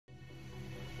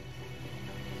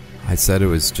I said it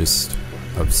was just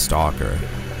a stalker,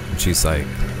 and she's like,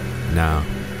 no,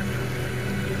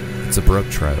 it's a brook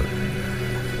trout.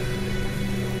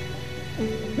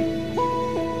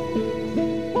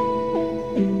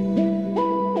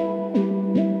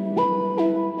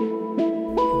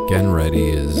 Getting ready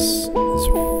is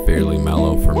fairly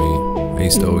mellow for me. I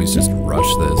used to always just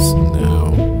rush this, and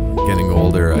now getting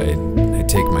older, I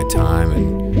take my time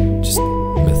and just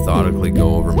methodically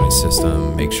go over my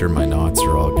system, make sure my knots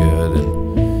are all good,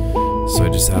 and so I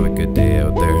just have a good day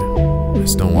out there. I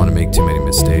just don't want to make too many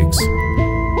mistakes.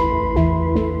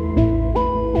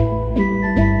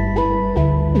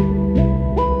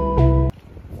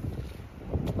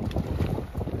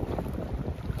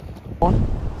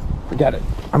 Forget it.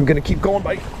 I'm gonna keep going,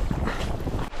 buddy.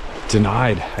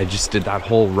 Denied. I just did that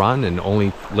whole run and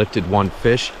only lifted one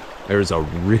fish. There's a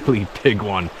really big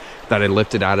one that I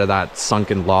lifted out of that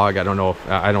sunken log. I don't know if,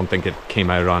 I don't think it came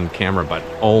out on camera, but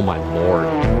oh my lord.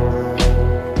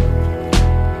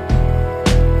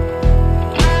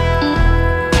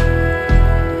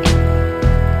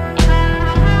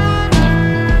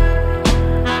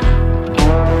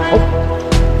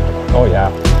 Oh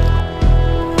yeah.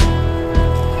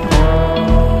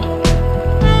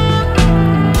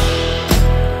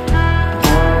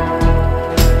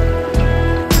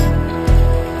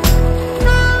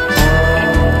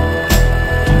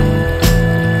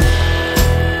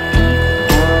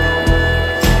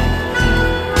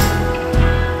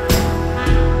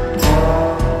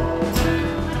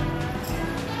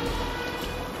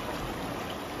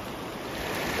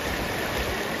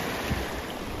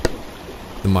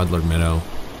 The Muddler Minnow.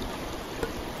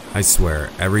 I swear,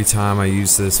 every time I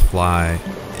use this fly,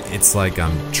 it's like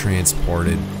I'm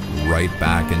transported right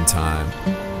back in time.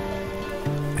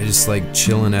 I just like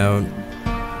chilling out,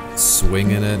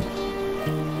 swinging it,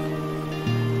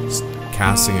 just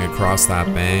casting across that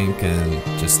bank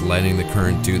and just letting the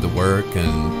current do the work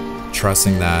and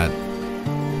trusting that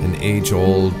an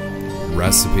age-old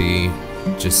recipe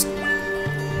just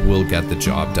will get the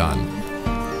job done.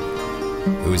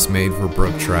 It was made for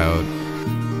brook trout.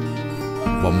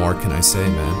 What more can I say,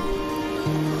 man?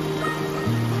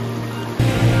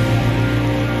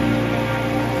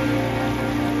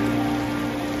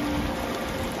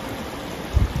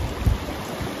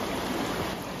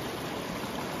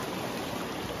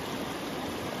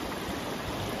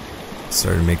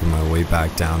 Started making my way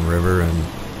back downriver, and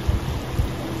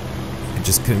I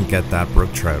just couldn't get that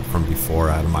brook trout from before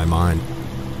out of my mind.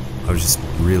 I was just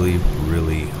really,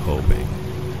 really hoping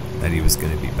that he was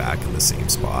going to be back in the same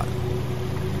spot.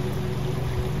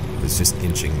 I was just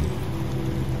inching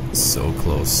so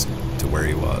close to where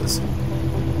he was.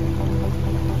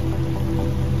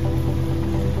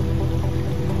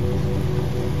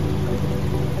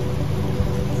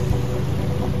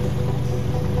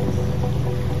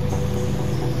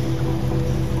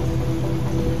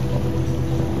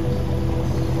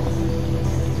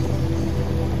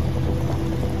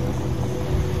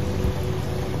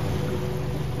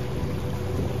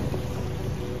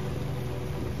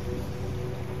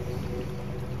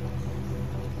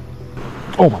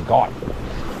 Oh my god.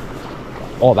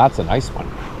 Oh, that's a nice one.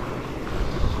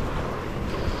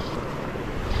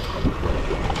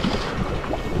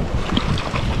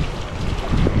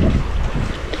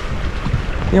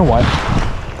 You know what?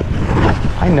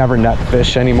 I never net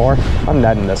fish anymore. I'm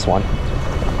netting this one.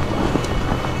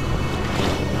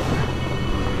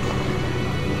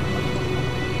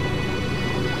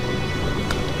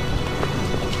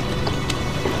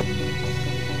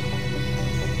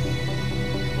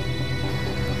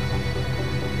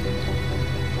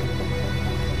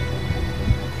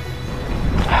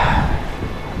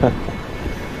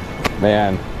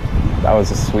 Man, that was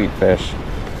a sweet fish.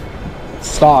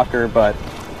 Stalker, but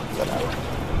whatever.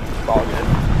 It's all good.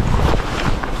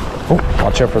 Oh,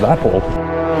 watch out for that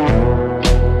hole.